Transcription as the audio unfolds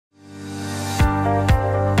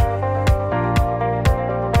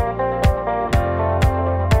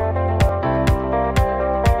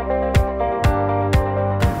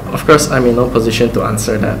Of course, I'm in no position to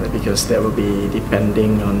answer that because that will be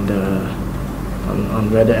depending on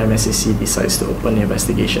whether MACC decides to open the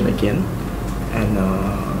investigation again, and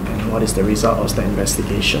what is the result of the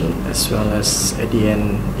investigation, as well as at the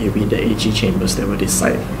end it will be the AG chambers that will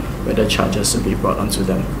decide whether charges will be brought onto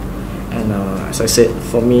them. And as I said,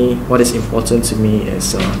 for me, what is important to me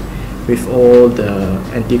is with all the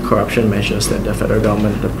anti-corruption measures that the federal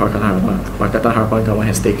government, the Pakatan Harapan government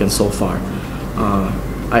has taken so far,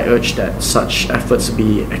 I urge that such efforts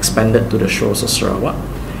be expanded to the shores of Sarawak,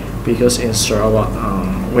 because in Sarawak,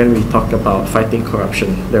 when we talk about fighting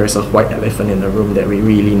corruption, there is a white elephant in the room that we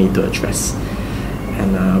really need to address,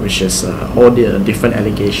 and which is all the different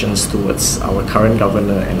allegations towards our current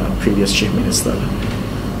governor and our previous chief minister.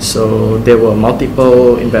 So there were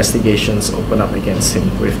multiple investigations opened up against him,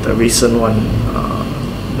 with the recent one,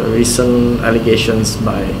 the recent allegations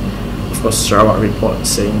by, of course, Sarawak report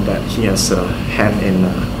saying that he has a hand in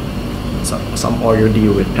some oil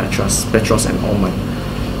deal with Petros and Oman.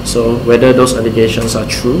 So whether those allegations are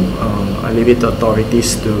true, I leave it to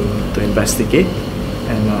authorities to investigate,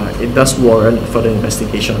 and it does warrant further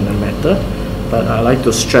investigation on the matter. But I like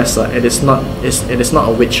to stress that it is not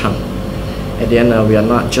a witch hunt. At the end, we are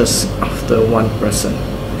not just after one person,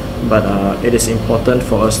 but it is important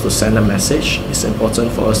for us to send a message. It's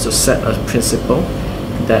important for us to set a principle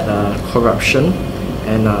that corruption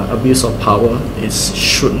and abuse of power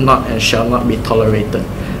should not and shall not be tolerated,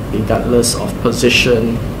 regardless of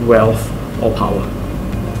position, wealth, or power.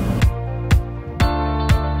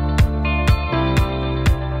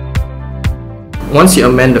 Once you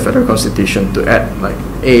amend the federal constitution to add like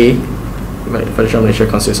A, like Federal Malaysia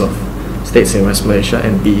consists of states in West Malaysia,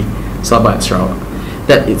 and B, Sabah and Sarawak,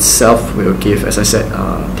 that itself will give, as I said,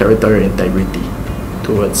 territorial integrity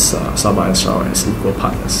towards Sabah and Sarawak as equal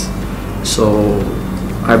partners. So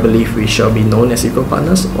I believe we shall be known as equal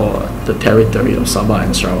partners, or the territory of Sabah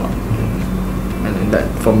and Sarawak. And that,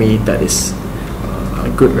 for me, that is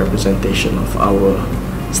a good representation of our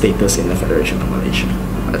status in the Federation of Malaysia.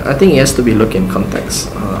 I think it has to be looked in context.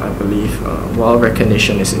 I believe while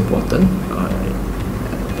recognition is important,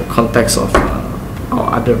 the context of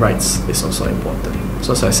our other rights is also important.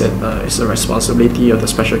 So as I said, it's the responsibility of the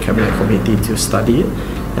Special Cabinet Committee to study it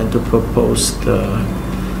and to propose the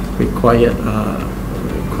required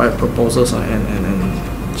proposals and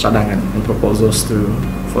cadangan and proposals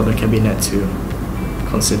for the Cabinet to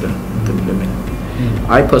consider to implement.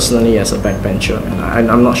 I personally, as a backbencher, and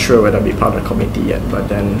I'm not sure whether I'll be part of the committee yet, but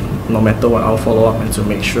then no matter what, I'll follow up and to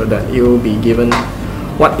make sure that it will be given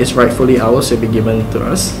what is rightfully ours will be given to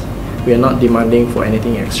us. We are not demanding for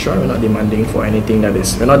anything extra. We're not demanding for anything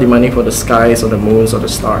we're not demanding for the skies or the moons or the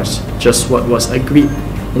stars. Just what was agreed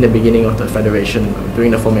in the beginning of the Federation,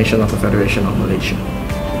 during the formation of the Federation of Malaysia.